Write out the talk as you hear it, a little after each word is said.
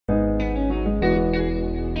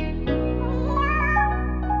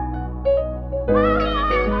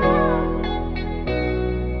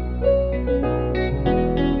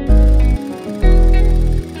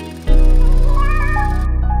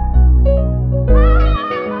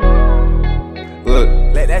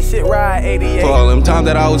shit ride 88. For all them times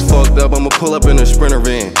that I was fucked up, I'ma pull up in a Sprinter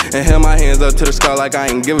van and held my hands up to the sky like I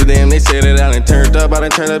ain't give a damn. They said that I done turned up, I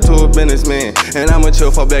done turned up to a businessman. And I'ma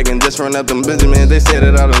chill, fall back and just run up them Benjamins. They said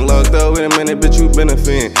that I done lucked up. Wait a minute, bitch, you been a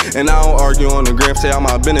fan. And I don't argue on the gram, say I'm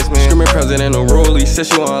my businessman. Screaming president of Rollie, said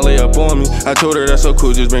she wanna lay up on me. I told her that's so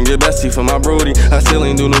cool, just bring your bestie for my brody. I still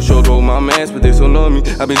ain't do no shows with my mans, but they still know me.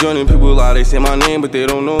 I been joining people out, they say my name, but they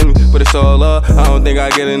don't know me. But it's all love, I don't think I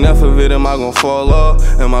get enough of it. Am I gon' fall off?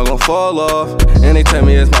 Am I gon' fall off? And they tell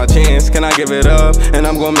me it's my chance, can I give it up? And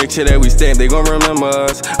I'm gon' make sure that we stay, they gon' remember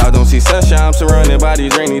us. I don't see sunshine, I'm surrounded by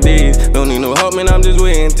these rainy days. Don't need no help, man, I'm just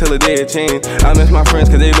waiting till the day it change. I miss my friends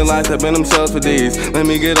cause they been locked up in themselves for days. Let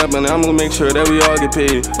me get up and I'm gon' make sure that we all get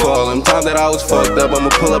paid. For all them times that I was fucked up, I'ma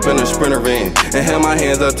pull up in a Sprinter van and held my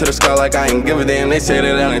hands up to the sky like I ain't give a damn. They say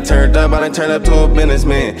that I done turned up, I done turned up to a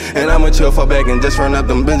businessman. And I'ma chill, fall back and just run up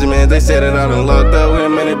them Benjamins. They say that I done lucked up. Wait a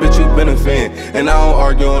minute, bitch, you been a fan. And I don't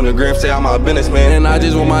argue on the gram, say I'm my businessman. And I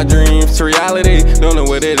just want my dreams to reality. Don't know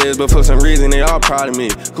what it is, but for some reason they all proud of me.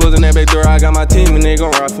 Closing that back door, I got my team and they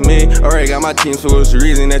gon' ride for me. Alright, got my team, so what's the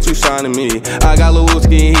reason that you shining me? I got Lil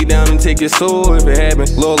Whiskey, he down and take your soul if it happen.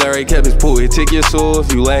 Lil Larry kept his pool, he take your soul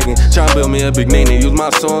if you lacking. Tryna build me a big name, they use my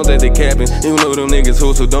songs as they capping. You know them niggas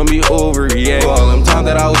hoes, so don't be overreacting. For all them times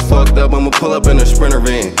that I was fucked up, I'ma pull up in a Sprinter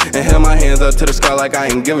van and held my hands up to the sky like I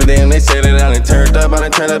ain't give a damn. They say that I done turned up, I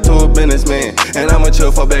done turned up to a businessman. And I'ma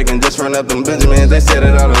chill, fall back and just run up them Benjamins. They said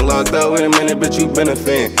that I done lucked up. Wait a minute, bitch, you been a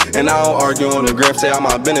fan. And I don't argue on the gram, say I'm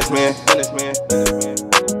my businessman.